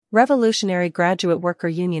Revolutionary Graduate Worker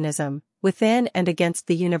Unionism, Within and Against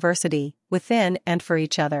the University, Within and for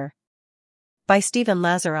Each Other. By Stephen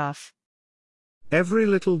Lazaroff. Every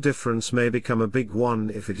little difference may become a big one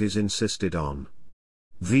if it is insisted on.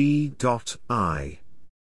 V.I.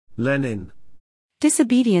 Lenin.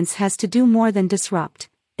 Disobedience has to do more than disrupt.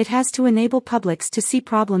 It has to enable publics to see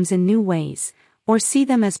problems in new ways, or see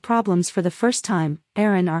them as problems for the first time.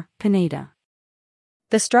 Aaron R. Pineda.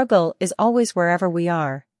 The struggle is always wherever we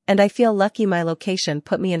are, and I feel lucky my location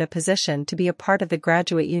put me in a position to be a part of the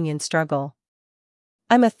graduate union struggle.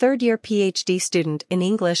 I'm a third-year PhD student in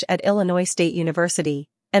English at Illinois State University,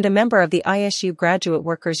 and a member of the ISU Graduate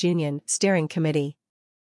Workers Union Steering Committee.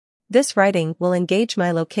 This writing will engage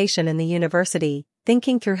my location in the university,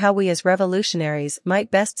 thinking through how we as revolutionaries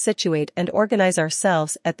might best situate and organize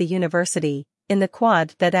ourselves at the university, in the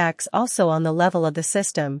quad that acts also on the level of the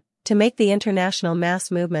system, to make the international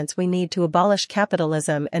mass movements we need to abolish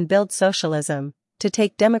capitalism and build socialism, to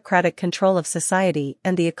take democratic control of society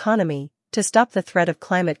and the economy, to stop the threat of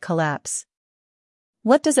climate collapse.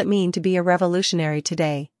 What does it mean to be a revolutionary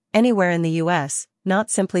today, anywhere in the US,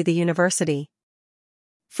 not simply the university?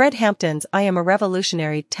 Fred Hampton's I Am a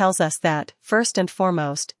Revolutionary tells us that, first and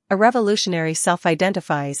foremost, a revolutionary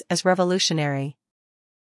self-identifies as revolutionary.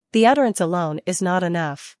 The utterance alone is not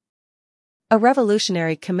enough. A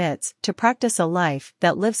revolutionary commits to practice a life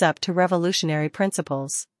that lives up to revolutionary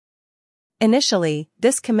principles. Initially,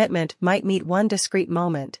 this commitment might meet one discrete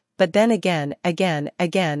moment, but then again,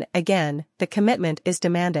 the commitment is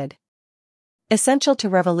demanded. Essential to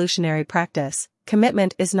revolutionary practice,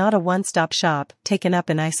 commitment is not a one-stop shop taken up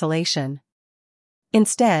in isolation.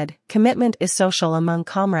 Instead, commitment is social among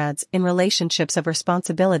comrades in relationships of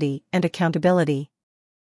responsibility and accountability.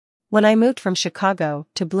 When I moved from Chicago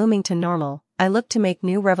to Bloomington Normal, I looked to make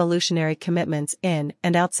new revolutionary commitments in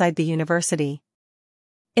and outside the university.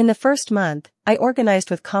 In the first month, I organized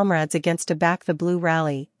with comrades against a Back the Blue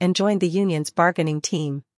rally and joined the union's bargaining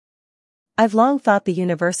team. I've long thought the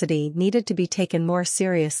university needed to be taken more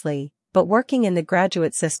seriously, but working in the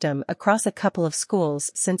graduate system across a couple of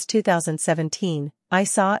schools since 2017, I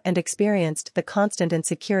saw and experienced the constant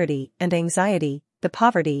insecurity and anxiety, the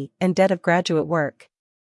poverty and debt of graduate work.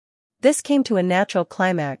 This came to a natural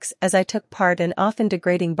climax as I took part in often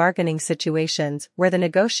degrading bargaining situations where the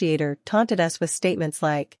negotiator taunted us with statements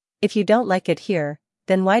like, "If you don't like it here,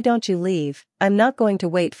 then why don't you leave? I'm not going to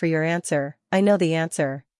wait for your answer, I know the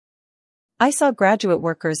answer." I saw graduate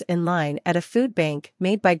workers in line at a food bank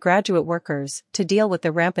made by graduate workers to deal with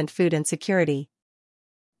the rampant food insecurity.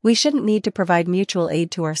 We shouldn't need to provide mutual aid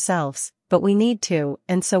to ourselves, but we need to,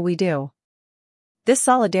 and so we do. This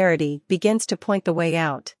solidarity begins to point the way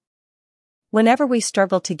out. Whenever we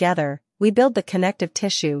struggle together, we build the connective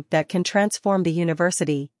tissue that can transform the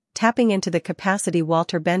university, tapping into the capacity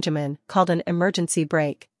Walter Benjamin called an emergency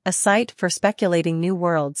brake, a site for speculating new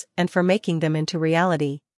worlds and for making them into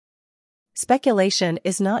reality. Speculation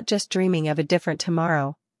is not just dreaming of a different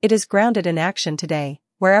tomorrow, it is grounded in action today,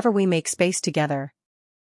 wherever we make space together.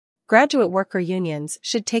 Graduate worker unions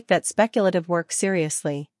should take that speculative work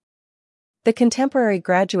seriously. The contemporary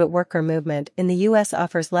graduate worker movement in the U.S.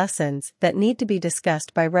 offers lessons that need to be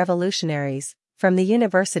discussed by revolutionaries, from the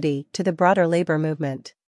university to the broader labor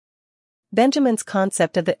movement. Benjamin's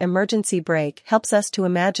concept of the emergency brake helps us to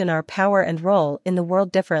imagine our power and role in the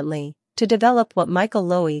world differently, to develop what Michael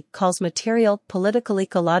Lowy calls material, political,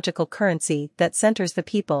 ecological currency that centers the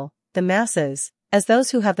people, the masses, as those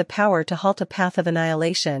who have the power to halt a path of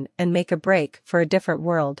annihilation and make a break for a different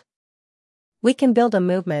world. We can build a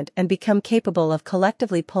movement and become capable of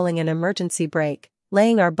collectively pulling an emergency brake,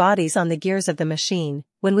 laying our bodies on the gears of the machine,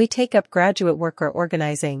 when we take up graduate worker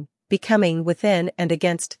organizing, becoming within and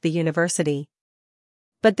against the university.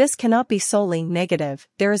 But this cannot be solely negative,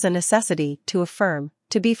 there is a necessity to affirm,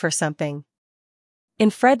 to be for something.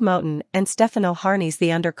 In Fred Moten and Stefano Harney's The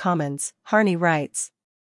Undercommons, Harney writes,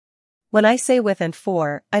 "When I say with and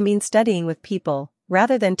for, I mean studying with people,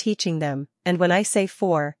 rather than teaching them, and when I say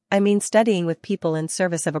for, I mean studying with people in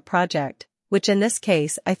service of a project, which in this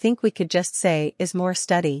case I think we could just say is more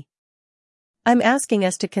study." I'm asking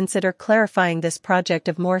us to consider clarifying this project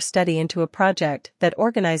of more study into a project that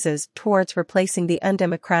organizes towards replacing the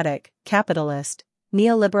undemocratic, capitalist,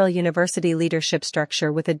 neoliberal university leadership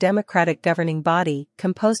structure with a democratic governing body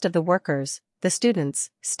composed of the workers, the students,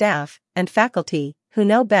 staff, and faculty, who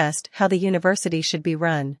know best how the university should be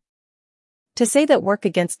run. To say that work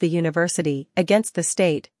against the university, against the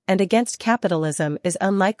state, and against capitalism is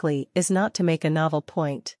unlikely is not to make a novel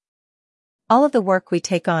point. All of the work we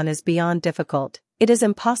take on is beyond difficult, it is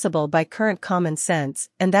impossible by current common sense,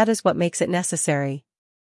 and that is what makes it necessary.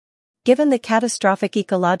 Given the catastrophic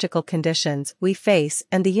ecological conditions we face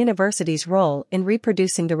and the university's role in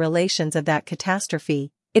reproducing the relations of that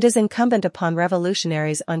catastrophe, it is incumbent upon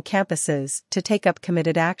revolutionaries on campuses to take up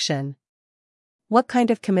committed action. What kind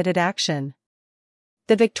of committed action?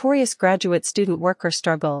 The victorious graduate student worker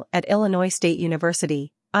struggle at Illinois State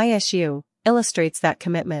University, ISU, illustrates that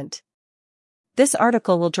commitment. This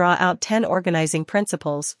article will draw out 10 organizing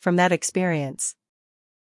principles from that experience.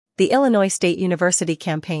 The Illinois State University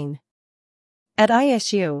Campaign. At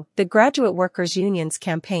ISU, the Graduate Workers Union's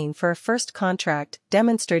campaign for a first contract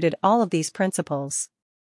demonstrated all of these principles.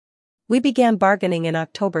 We began bargaining in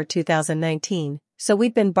October 2019, so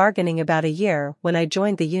we'd been bargaining about a year when I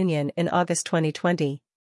joined the union in August 2020.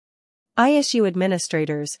 ISU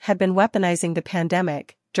administrators had been weaponizing the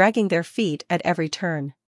pandemic, dragging their feet at every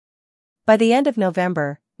turn. By the end of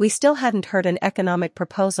November, we still hadn't heard an economic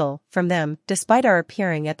proposal from them despite our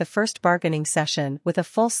appearing at the first bargaining session with a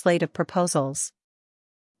full slate of proposals.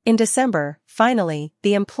 In December, finally,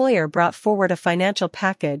 the employer brought forward a financial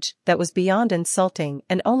package that was beyond insulting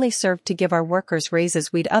and only served to give our workers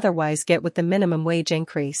raises we'd otherwise get with the minimum wage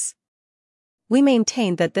increase. We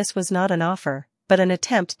maintained that this was not an offer, but an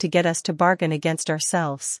attempt to get us to bargain against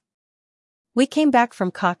ourselves. We came back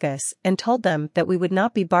from caucus and told them that we would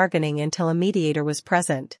not be bargaining until a mediator was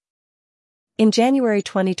present. In January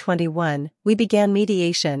 2021, we began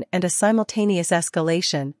mediation and a simultaneous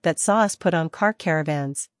escalation that saw us put on car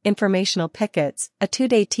caravans, informational pickets, a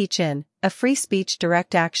 2-day teach-in, a free speech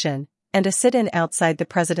direct action, and a sit-in outside the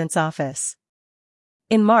president's office.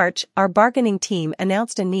 In March, our bargaining team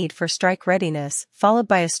announced a need for strike readiness, followed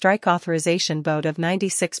by a strike authorization vote of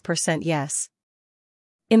 96% yes.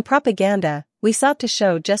 In propaganda, we sought to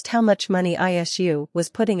show just how much money ISU was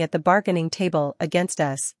putting at the bargaining table against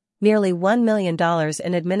us. Nearly $1 million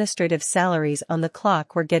in administrative salaries on the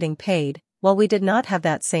clock were getting paid, while we did not have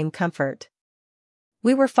that same comfort.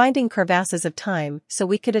 We were finding crevasses of time so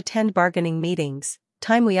we could attend bargaining meetings,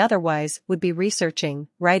 time we otherwise would be researching,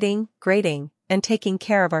 writing, grading, and taking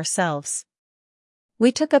care of ourselves.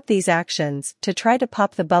 We took up these actions to try to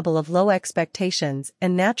pop the bubble of low expectations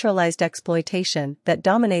and naturalized exploitation that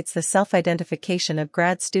dominates the self-identification of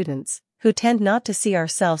grad students, who tend not to see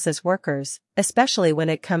ourselves as workers, especially when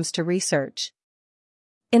it comes to research.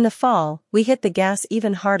 In the fall, we hit the gas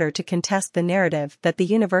even harder to contest the narrative that the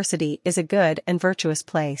university is a good and virtuous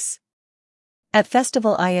place. At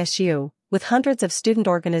Festival ISU, with hundreds of student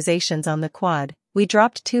organizations on the quad, we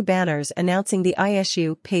dropped 2 banners announcing the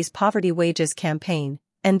ISU Pays Poverty Wages campaign,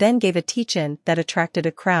 and then gave a teach-in that attracted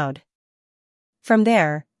a crowd. From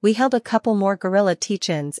there, we held a couple more guerrilla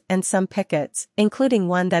teach-ins and some pickets, including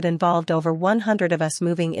one that involved over 100 of us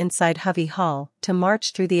moving inside Hovey Hall to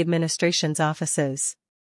march through the administration's offices.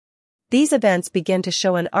 These events begin to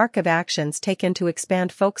show an arc of actions taken to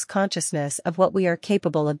expand folks' consciousness of what we are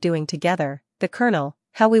capable of doing together, the kernel,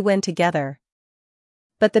 how we win together.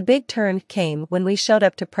 But the big turn came when we showed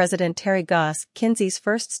up to President Terry Goss Kinsey's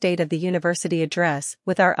first State of the University address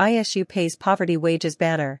with our ISU Pays Poverty Wages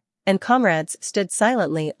banner, and comrades stood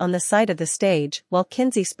silently on the side of the stage while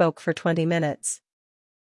Kinsey spoke for 20 minutes.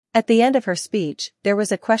 At the end of her speech, there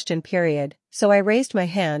was a question period, so I raised my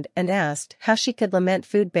hand and asked how she could lament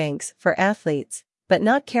food banks for athletes, but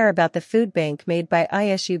not care about the food bank made by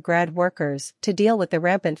ISU grad workers to deal with the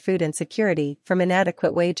rampant food insecurity from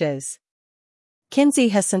inadequate wages. Kinsey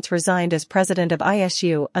has since resigned as president of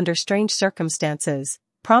ISU under strange circumstances,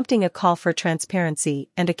 prompting a call for transparency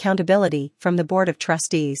and accountability from the Board of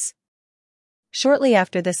Trustees. Shortly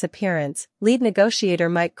after this appearance, lead negotiator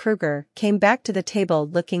Mike Kruger came back to the table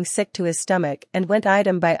looking sick to his stomach and went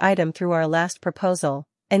item by item through our last proposal,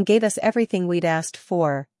 and gave us everything we'd asked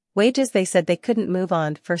for: wages they said they couldn't move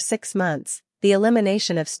on for 6 months, the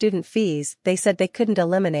elimination of student fees they said they couldn't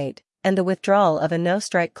eliminate, and the withdrawal of a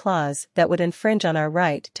no-strike clause that would infringe on our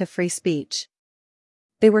right to free speech.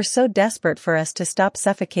 They were so desperate for us to stop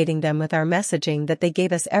suffocating them with our messaging that they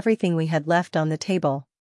gave us everything we had left on the table.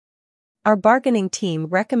 Our bargaining team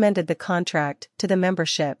recommended the contract to the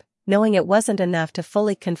membership, knowing it wasn't enough to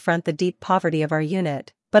fully confront the deep poverty of our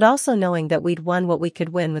unit, but also knowing that we'd won what we could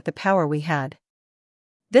win with the power we had.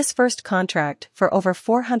 This first contract for over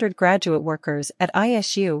 400 graduate workers at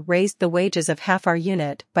ISU raised the wages of half our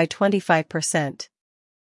unit by 25%.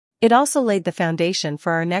 It also laid the foundation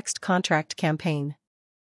for our next contract campaign.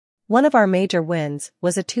 One of our major wins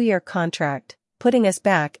was a 2-year contract, putting us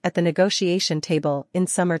back at the negotiation table in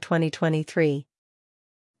summer 2023.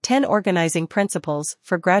 10 organizing principles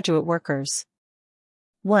for graduate workers.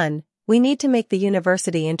 1. We need to make the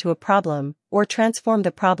university into a problem, or transform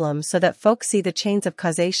the problem so that folks see the chains of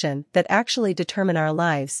causation that actually determine our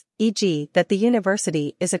lives, e.g., that the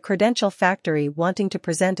university is a credential factory wanting to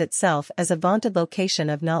present itself as a vaunted location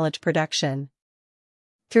of knowledge production.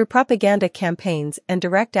 Through propaganda campaigns and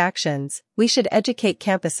direct actions, we should educate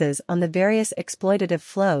campuses on the various exploitative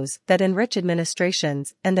flows that enrich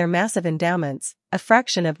administrations and their massive endowments, a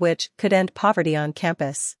fraction of which could end poverty on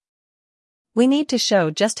campus. We need to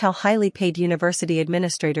show just how highly paid university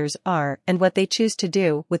administrators are and what they choose to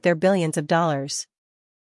do with their billions of dollars.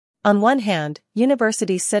 On one hand,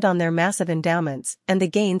 universities sit on their massive endowments and the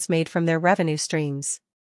gains made from their revenue streams.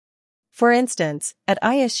 For instance, at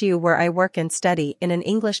ISU, where I work and study in an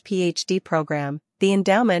English PhD program, the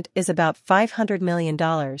endowment is about $500 million.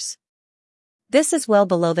 This is well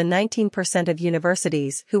below the 19% of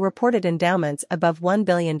universities who reported endowments above $1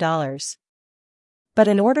 billion. But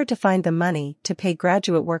in order to find the money to pay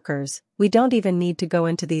graduate workers, we don't even need to go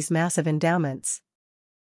into these massive endowments.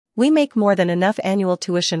 We make more than enough annual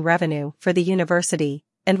tuition revenue for the university,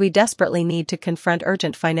 and we desperately need to confront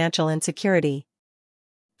urgent financial insecurity.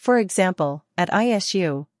 For example, at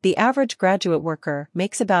ISU, the average graduate worker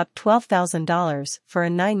makes about $12,000 for a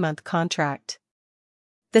 9-month contract.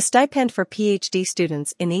 The stipend for PhD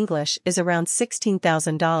students in English is around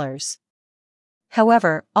 $16,000.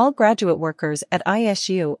 However, all graduate workers at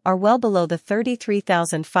ISU are well below the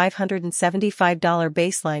 $33,575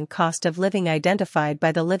 baseline cost of living identified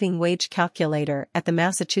by the living wage calculator at the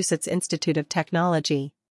Massachusetts Institute of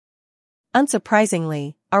Technology.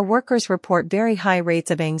 Unsurprisingly, our workers report very high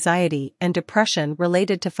rates of anxiety and depression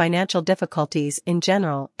related to financial difficulties in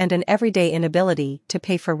general and an everyday inability to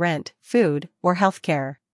pay for rent, food, or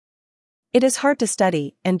healthcare. It is hard to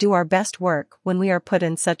study and do our best work when we are put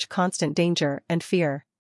in such constant danger and fear.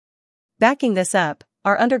 Backing this up,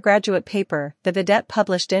 our undergraduate paper, The Vedette,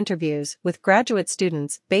 published interviews with graduate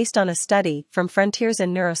students based on a study from Frontiers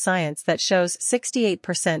in Neuroscience that shows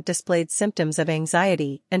 68% displayed symptoms of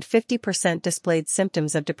anxiety and 50% displayed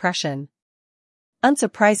symptoms of depression.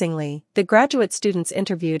 Unsurprisingly, the graduate students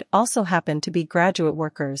interviewed also happened to be graduate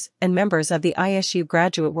workers and members of the ISU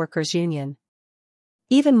Graduate Workers Union.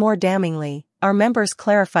 Even more damningly, our members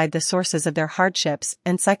clarified the sources of their hardships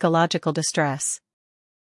and psychological distress.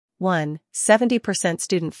 1. 70%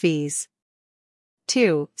 student fees.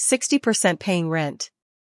 2. 60% paying rent.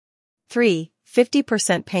 3.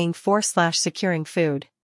 50% paying for/securing food.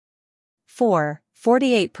 4.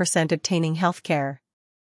 48% obtaining healthcare.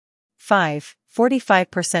 5.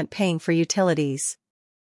 45% paying for utilities.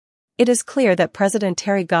 It is clear that President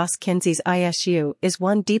Terry Goss Kinsey's ISU is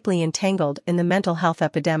one deeply entangled in the mental health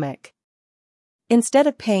epidemic. Instead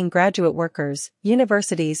of paying graduate workers,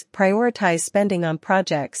 universities prioritize spending on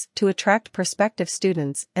projects to attract prospective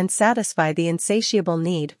students and satisfy the insatiable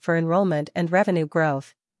need for enrollment and revenue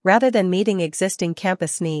growth, rather than meeting existing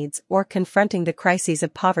campus needs or confronting the crises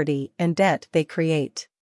of poverty and debt they create.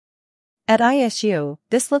 At ISU,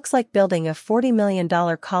 this looks like building a $40 million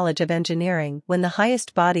College of Engineering when the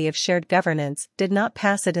highest body of shared governance did not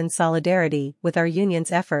pass it in solidarity with our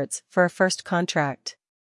union's efforts for a first contract.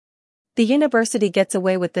 The university gets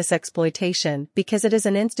away with this exploitation because it is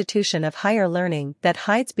an institution of higher learning that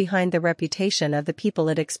hides behind the reputation of the people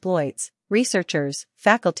it exploits: researchers,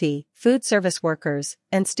 faculty, food service workers,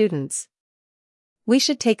 and students. We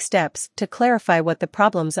should take steps to clarify what the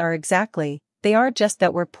problems are exactly. They aren't just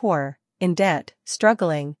that we're poor, in debt,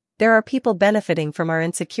 struggling. There are people benefiting from our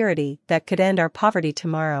insecurity that could end our poverty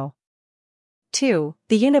tomorrow. 2.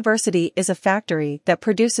 The university is a factory that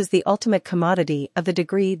produces the ultimate commodity of the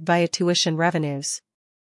degree via tuition revenues.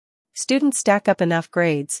 Students stack up enough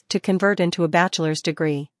grades to convert into a bachelor's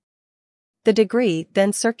degree. The degree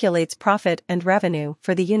then circulates profit and revenue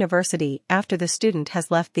for the university after the student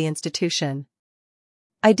has left the institution.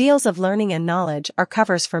 Ideals of learning and knowledge are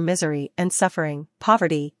covers for misery and suffering,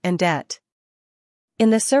 poverty and debt.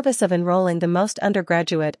 In the service of enrolling the most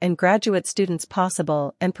undergraduate and graduate students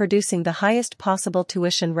possible and producing the highest possible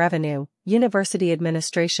tuition revenue, university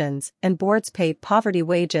administrations and boards pay poverty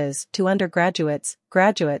wages to undergraduates,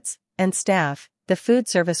 graduates, and staff, the food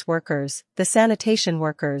service workers, the sanitation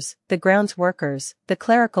workers, the grounds workers, the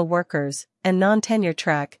clerical workers, and non-tenure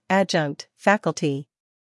track, adjunct, faculty.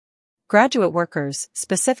 Graduate workers,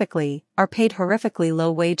 specifically, are paid horrifically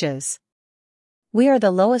low wages. We are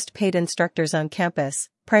the lowest paid instructors on campus,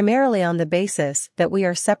 primarily on the basis that we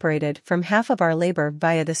are separated from half of our labor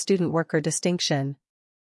via the student-worker distinction.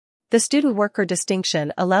 The student-worker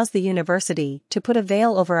distinction allows the university to put a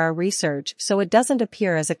veil over our research so it doesn't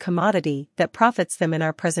appear as a commodity that profits them in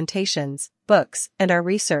our presentations, books, and our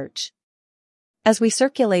research. As we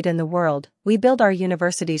circulate in the world, we build our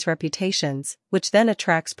university's reputations, which then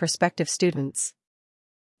attracts prospective students.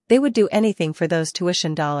 They would do anything for those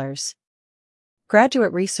tuition dollars.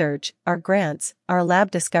 Graduate research, our grants, our lab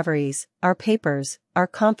discoveries, our papers, our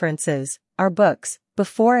conferences, our books,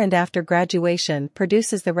 before and after graduation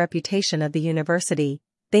produces the reputation of the university.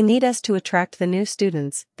 They need us to attract the new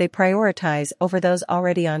students they prioritize over those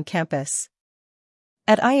already on campus.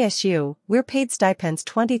 At ISU, we're paid stipends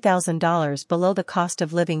 $20,000 below the cost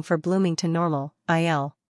of living for Bloomington Normal,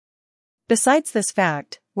 IL. Besides this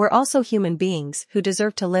fact, we're also human beings who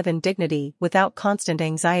deserve to live in dignity without constant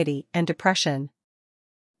anxiety and depression.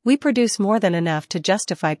 We produce more than enough to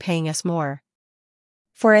justify paying us more.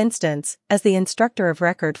 For instance, as the instructor of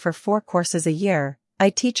record for 4 courses a year, I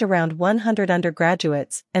teach around 100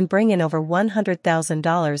 undergraduates and bring in over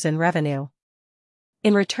 $100,000 in revenue.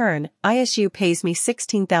 In return, ISU pays me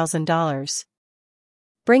 $16,000.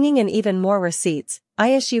 Bringing in even more receipts,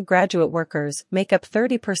 ISU graduate workers make up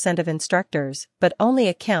 30% of instructors but only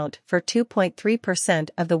account for 2.3%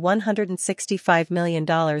 of the $165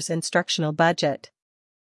 million instructional budget.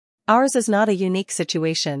 Ours is not a unique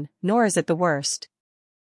situation, nor is it the worst.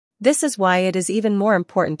 This is why it is even more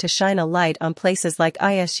important to shine a light on places like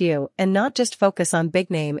ISU and not just focus on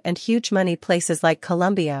big-name and huge-money places like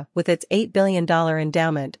Columbia with its $8 billion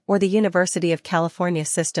endowment or the University of California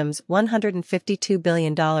System's $152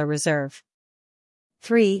 billion reserve.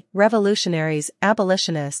 3. Revolutionaries,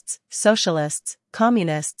 abolitionists, socialists,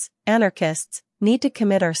 communists, anarchists, need to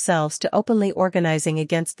commit ourselves to openly organizing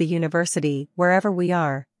against the university wherever we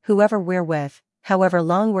are, whoever we're with, however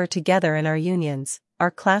long we're together in our unions, our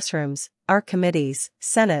classrooms, our committees,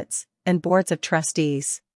 senates, and boards of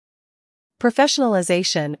trustees.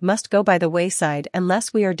 Professionalization must go by the wayside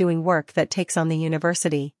unless we are doing work that takes on the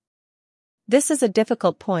university. This is a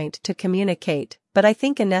difficult point to communicate, but I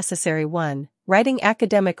think a necessary one. Writing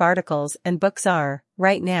academic articles and books are,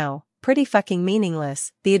 right now, pretty fucking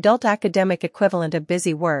meaningless, the adult academic equivalent of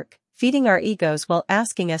busy work, feeding our egos while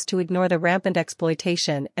asking us to ignore the rampant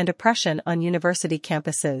exploitation and oppression on university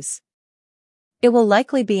campuses. It will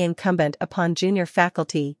likely be incumbent upon junior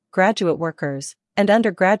faculty, graduate workers, and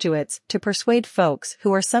undergraduates to persuade folks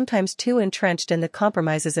who are sometimes too entrenched in the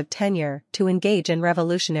compromises of tenure to engage in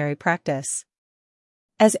revolutionary practice.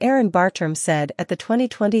 As Aaron Bartram said at the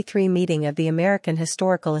 2023 meeting of the American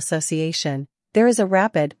Historical Association, there is a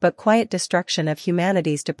rapid but quiet destruction of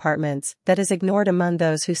humanities departments that is ignored among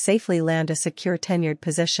those who safely land a secure tenured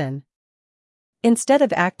position. Instead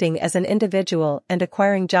of acting as an individual and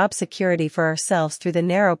acquiring job security for ourselves through the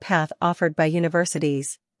narrow path offered by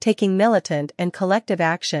universities, taking militant and collective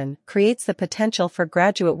action creates the potential for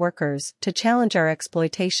graduate workers to challenge our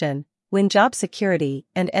exploitation, win job security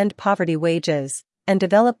and end poverty wages, and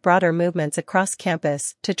develop broader movements across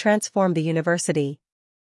campus to transform the university.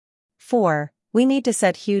 4. We need to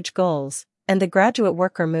set huge goals, and the graduate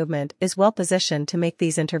worker movement is well positioned to make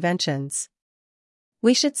these interventions.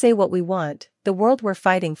 We should say what we want, the world we're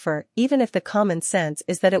fighting for, even if the common sense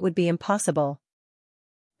is that it would be impossible.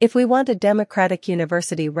 If we want a democratic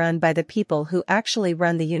university run by the people who actually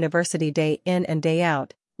run the university day in and day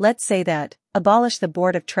out, let's say that, abolish the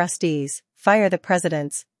board of trustees, fire the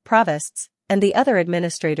presidents, provosts, and the other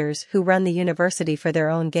administrators who run the university for their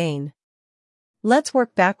own gain. Let's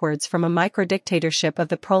work backwards from a microdictatorship of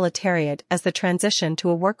the proletariat as the transition to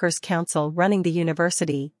a workers' council running the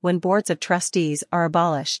university when boards of trustees are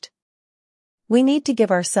abolished. We need to give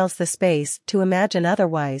ourselves the space to imagine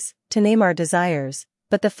otherwise, to name our desires,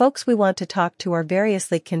 but the folks we want to talk to are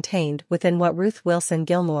variously contained within what Ruth Wilson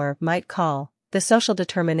Gilmore might call the social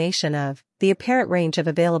determination of the apparent range of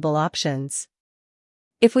available options.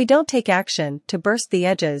 If we don't take action to burst the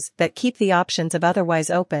edges that keep the options of otherwise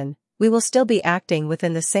open, we will still be acting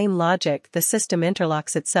within the same logic the system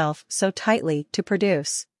interlocks itself so tightly to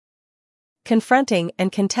produce. Confronting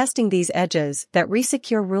and contesting these edges that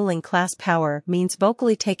resecure ruling class power means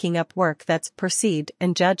vocally taking up work that's perceived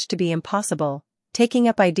and judged to be impossible, taking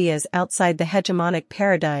up ideas outside the hegemonic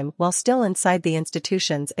paradigm while still inside the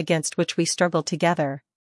institutions against which we struggle together.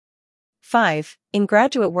 5. In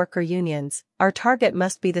graduate worker unions, our target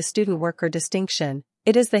must be the student-worker distinction.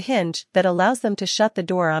 It is the hinge that allows them to shut the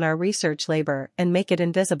door on our research labor and make it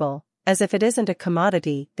invisible, as if it isn't a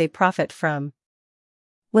commodity they profit from.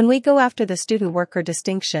 When we go after the student-worker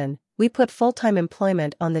distinction, we put full-time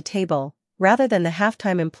employment on the table, rather than the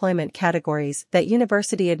half-time employment categories that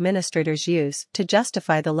university administrators use to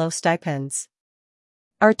justify the low stipends.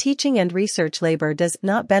 Our teaching and research labor does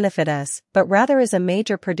not benefit us, but rather is a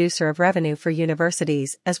major producer of revenue for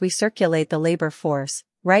universities as we circulate the labor force,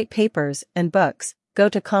 write papers and books, go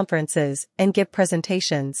to conferences, and give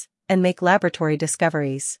presentations, and make laboratory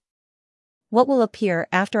discoveries. What will appear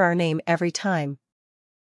after our name every time?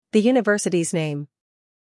 The university's name.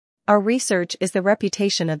 Our research is the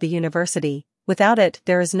reputation of the university. Without it,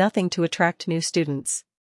 there is nothing to attract new students.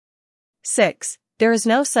 6. There is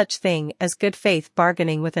no such thing as good faith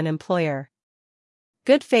bargaining with an employer.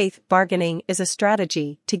 Good faith bargaining is a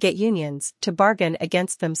strategy to get unions to bargain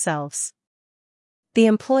against themselves. The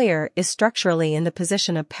employer is structurally in the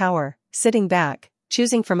position of power, sitting back,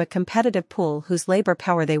 choosing from a competitive pool whose labor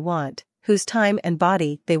power they want, whose time and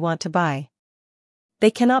body they want to buy.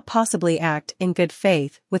 They cannot possibly act in good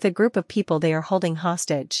faith with a group of people they are holding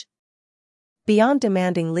hostage. Beyond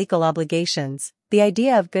demanding legal obligations, the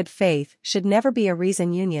idea of good faith should never be a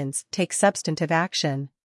reason unions take substantive action.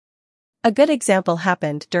 A good example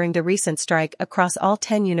happened during the recent strike across all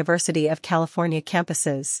 10 University of California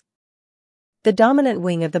campuses. The dominant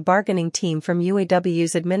wing of the bargaining team from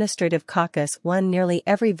UAW's administrative caucus won nearly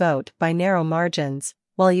every vote by narrow margins,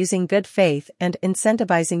 while using good faith and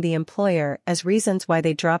incentivizing the employer as reasons why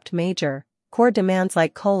they dropped major, core demands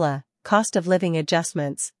like COLA, cost of living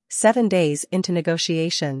adjustments, 7 days into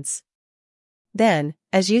negotiations. Then,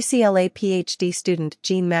 as UCLA PhD student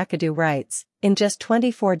Jean McAdoo writes, in just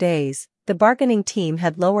 24 days, the bargaining team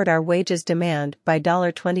had lowered our wages demand by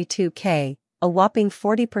 $22K, a whopping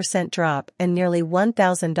 40% drop and nearly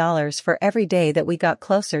 $1,000 for every day that we got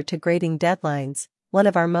closer to grading deadlines, one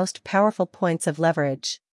of our most powerful points of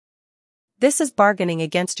leverage. This is bargaining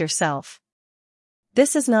against yourself.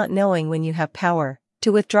 This is not knowing when you have power.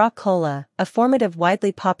 To withdraw COLA, a formative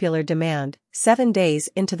widely popular demand, 7 days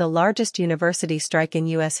into the largest university strike in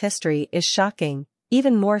U.S. history is shocking,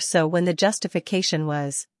 even more so when the justification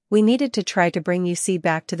was, we needed to try to bring UC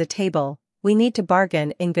back to the table, we need to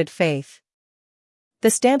bargain in good faith. The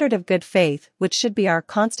standard of good faith, which should be our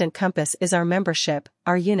constant compass, is our membership,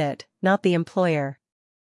 our unit, not the employer.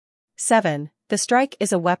 7. The strike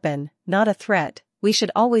is a weapon, not a threat. We should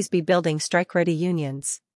always be building strike-ready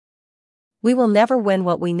unions. We will never win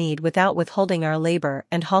what we need without withholding our labor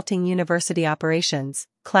and halting university operations,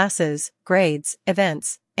 classes, grades,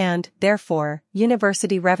 events, and, therefore,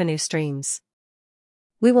 university revenue streams.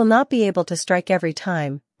 We will not be able to strike every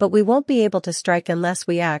time, but we won't be able to strike unless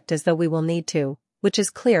we act as though we will need to, which is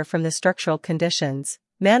clear from the structural conditions.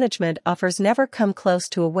 Management offers never come close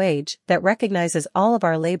to a wage that recognizes all of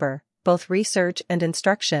our labor, both research and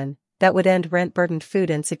instruction, that would end rent-burdened food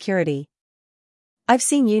insecurity. I've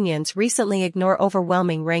seen unions recently ignore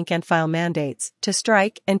overwhelming rank-and-file mandates to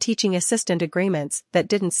strike and teaching assistant agreements that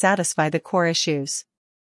didn't satisfy the core issues.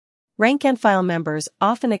 Rank-and-file members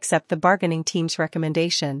often accept the bargaining team's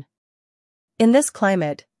recommendation. In this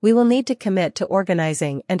climate, we will need to commit to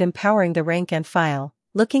organizing and empowering the rank-and-file,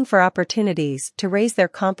 looking for opportunities to raise their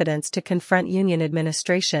confidence to confront union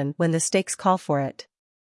administration when the stakes call for it.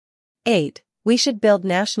 8. We should build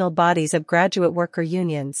national bodies of graduate worker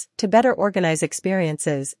unions to better organize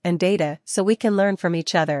experiences and data so we can learn from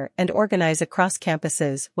each other and organize across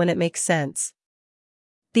campuses when it makes sense.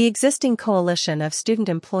 The existing coalition of student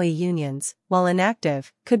employee unions, while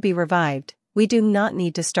inactive, could be revived. We do not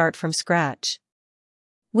need to start from scratch.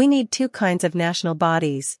 We need 2 kinds of national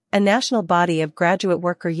bodies, a national body of graduate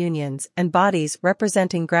worker unions and bodies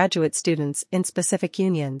representing graduate students in specific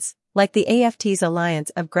unions, like the AFT's Alliance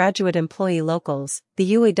of Graduate Employee Locals,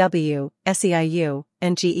 the UAW, SEIU,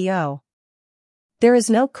 and GEO. There is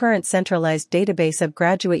no current centralized database of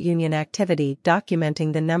graduate union activity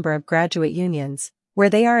documenting the number of graduate unions, where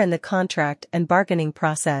they are in the contract and bargaining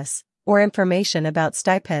process, or information about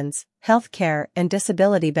stipends, health care and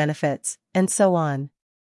disability benefits, and so on.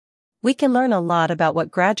 We can learn a lot about what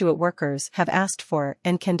graduate workers have asked for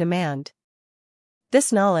and can demand.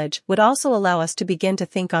 This knowledge would also allow us to begin to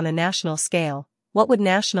think on a national scale. What would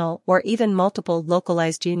national or even multiple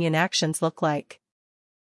localized union actions look like?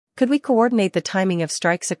 Could we coordinate the timing of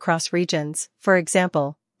strikes across regions, for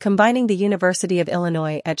example, combining the University of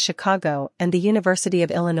Illinois at Chicago and the University of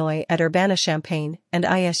Illinois at Urbana-Champaign and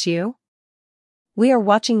ISU? We are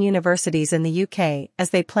watching universities in the UK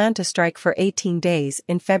as they plan to strike for 18 days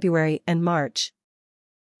in February and March.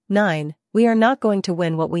 9. We are not going to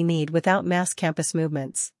win what we need without mass campus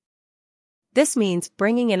movements. This means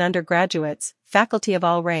bringing in undergraduates, faculty of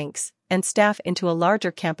all ranks, and staff into a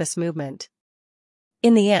larger campus movement.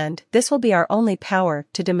 In the end, this will be our only power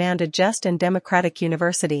to demand a just and democratic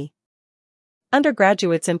university.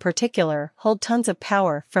 Undergraduates in particular hold tons of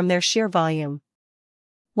power from their sheer volume.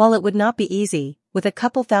 While it would not be easy, with a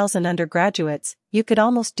couple thousand undergraduates, you could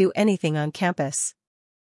almost do anything on campus.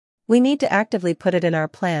 We need to actively put it in our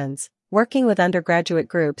plans, working with undergraduate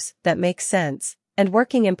groups that make sense, and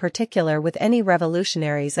working in particular with any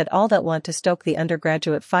revolutionaries at all that want to stoke the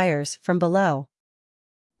undergraduate fires from below.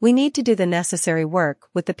 We need to do the necessary work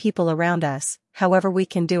with the people around us, however we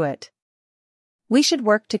can do it. We should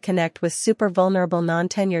work to connect with super vulnerable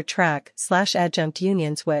non-tenure track/adjunct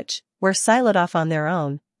unions which, were siloed off on their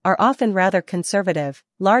own, are often rather conservative,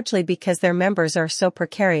 largely because their members are so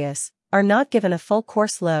precarious, are not given a full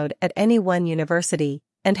course load at any one university,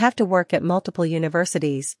 and have to work at multiple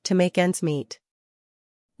universities to make ends meet.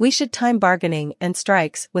 We should time bargaining and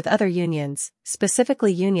strikes with other unions,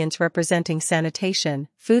 specifically unions representing sanitation,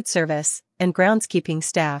 food service, and groundskeeping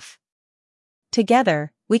staff.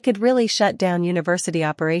 Together, we could really shut down university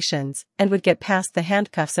operations and would get past the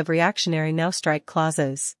handcuffs of reactionary no-strike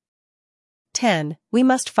clauses. 10. We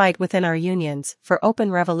must fight within our unions for open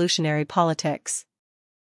revolutionary politics.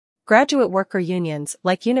 Graduate worker unions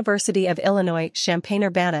like University of Illinois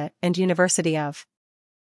Champaign-Urbana and University of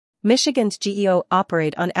Michigan's GEO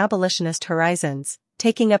operate on abolitionist horizons,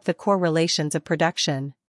 taking up the core relations of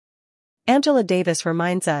production. Angela Davis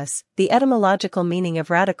reminds us, the etymological meaning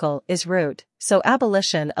of radical is root, so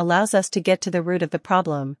abolition allows us to get to the root of the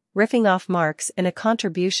problem, riffing off Marx in a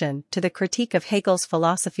contribution to the critique of Hegel's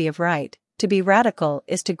philosophy of right. To be radical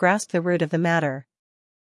is to grasp the root of the matter.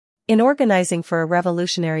 In organizing for a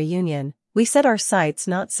revolutionary union, we set our sights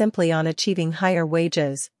not simply on achieving higher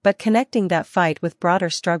wages, but connecting that fight with broader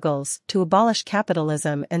struggles to abolish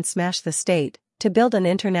capitalism and smash the state, to build an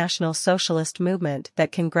international socialist movement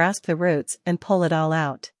that can grasp the roots and pull it all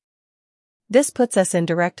out. This puts us in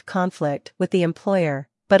direct conflict with the employer,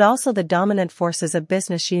 but also the dominant forces of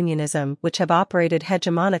business unionism which have operated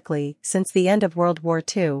hegemonically since the end of World War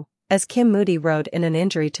II, as Kim Moody wrote in An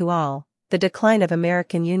Injury to All, The Decline of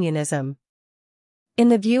American Unionism. In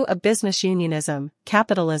the view of business unionism,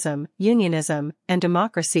 capitalism, unionism, and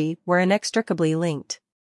democracy were inextricably linked.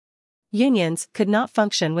 Unions could not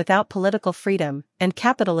function without political freedom, and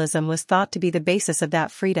capitalism was thought to be the basis of that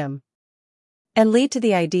freedom. And lead to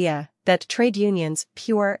the idea that trade unions,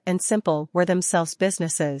 pure and simple, were themselves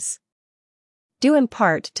businesses. Due in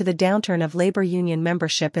part to the downturn of labor union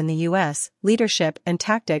membership in the U.S., leadership and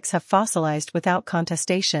tactics have fossilized without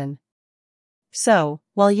contestation. So,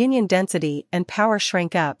 while union density and power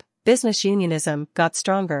shrank up, business unionism got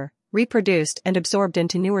stronger, reproduced and absorbed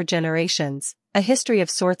into newer generations. A history of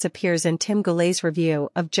sorts appears in Tim Goulet's review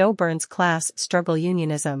of Joe Burns' Class Struggle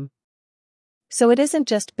Unionism. So it isn't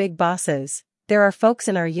just big bosses, there are folks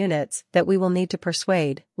in our units that we will need to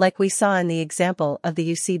persuade, like we saw in the example of the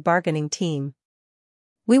UC bargaining team.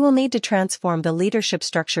 We will need to transform the leadership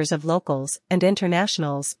structures of locals and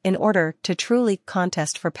internationals in order to truly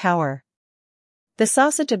contest for power. The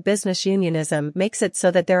sausage of business unionism makes it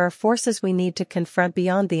so that there are forces we need to confront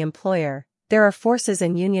beyond the employer. There are forces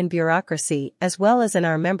in union bureaucracy as well as in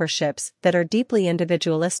our memberships that are deeply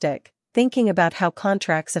individualistic, thinking about how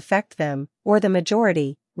contracts affect them, or the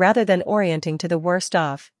majority, rather than orienting to the worst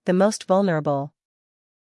off, the most vulnerable.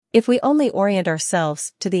 If we only orient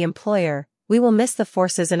ourselves to the employer, we will miss the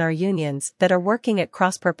forces in our unions that are working at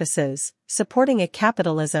cross purposes, supporting a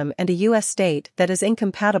capitalism and a U.S. state that is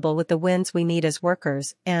incompatible with the wins we need as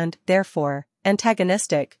workers and, therefore,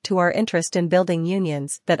 antagonistic to our interest in building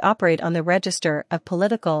unions that operate on the register of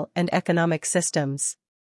political and economic systems.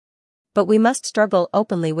 But we must struggle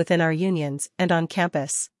openly within our unions and on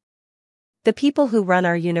campus. The people who run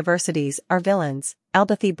our universities are villains,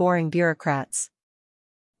 albeit boring bureaucrats.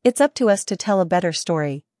 It's up to us to tell a better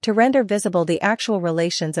story, to render visible the actual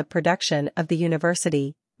relations of production of the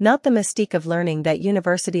university, not the mystique of learning that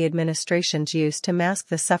university administrations use to mask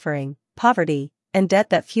the suffering, poverty, and debt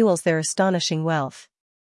that fuels their astonishing wealth.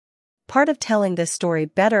 Part of telling this story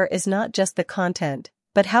better is not just the content,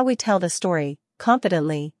 but how we tell the story,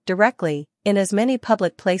 confidently, directly, in as many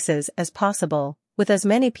public places as possible, with as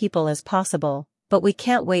many people as possible, but we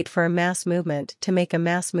can't wait for a mass movement to make a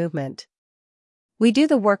mass movement. We do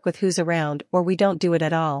the work with who's around or we don't do it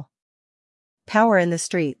at all. Power in the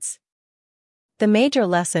streets. The major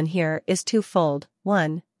lesson here is twofold.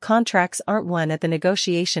 1. Contracts aren't won at the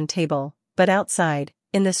negotiation table, but outside,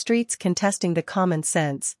 in the streets contesting the common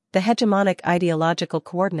sense, the hegemonic ideological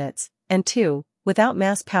coordinates, and 2, without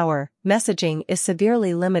mass power, messaging is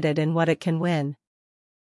severely limited in what it can win.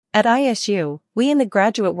 At ISU, we in the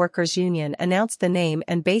Graduate Workers Union announced the name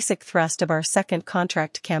and basic thrust of our second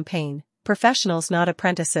contract campaign, Professionals Not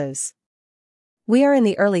Apprentices. We are in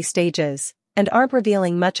the early stages, and aren't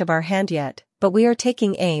revealing much of our hand yet, but we are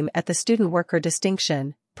taking aim at the student-worker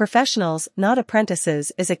distinction. Professionals, Not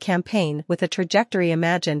Apprentices is a campaign with a trajectory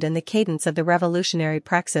imagined in the cadence of the revolutionary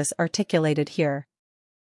praxis articulated here.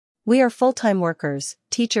 We are full-time workers,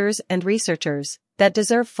 teachers and researchers, that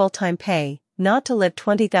deserve full-time pay, not to live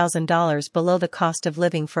 $20,000 below the cost of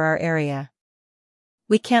living for our area.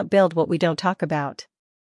 We can't build what we don't talk about.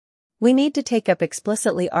 We need to take up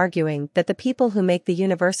explicitly arguing that the people who make the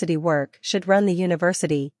university work should run the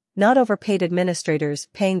university, not overpaid administrators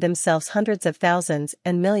paying themselves hundreds of thousands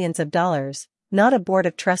and millions of dollars, not a board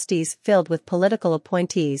of trustees filled with political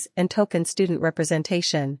appointees and token student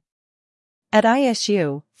representation. At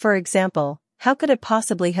ISU, for example, how could it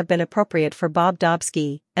possibly have been appropriate for Bob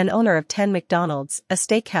Dobsky, an owner of 10 McDonald's, a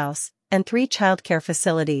steakhouse, and 3 childcare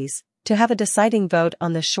facilities, to have a deciding vote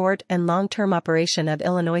on the short and long-term operation of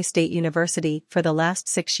Illinois State University for the last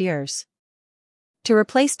 6 years? To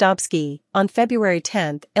replace Dobsky, on February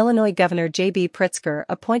 10, Illinois Governor J.B. Pritzker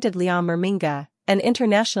appointed Leon Merminga, an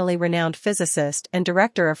internationally renowned physicist and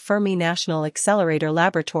director of Fermi National Accelerator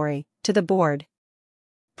Laboratory, to the board.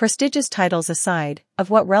 Prestigious titles aside, of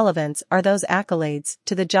what relevance are those accolades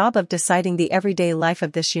to the job of deciding the everyday life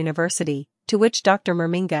of this university, to which Dr.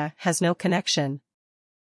 Merminga has no connection?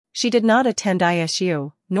 She did not attend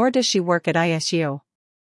ISU, nor does she work at ISU.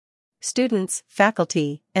 Students,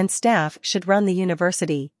 faculty, and staff should run the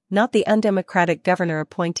university, not the undemocratic governor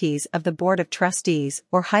appointees of the Board of Trustees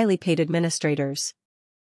or highly paid administrators.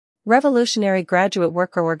 Revolutionary Graduate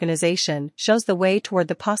Worker Organization shows the way toward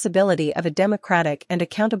the possibility of a democratic and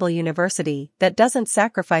accountable university that doesn't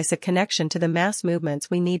sacrifice a connection to the mass movements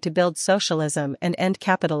we need to build socialism and end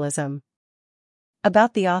capitalism.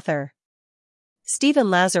 About the author. Stephen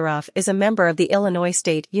Lazaroff is a member of the Illinois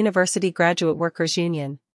State University Graduate Workers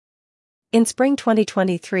Union. In spring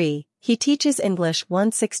 2023, he teaches English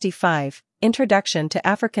 165, Introduction to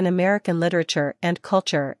African American Literature and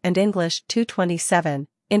Culture, and English 227,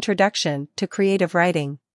 Introduction to Creative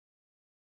Writing.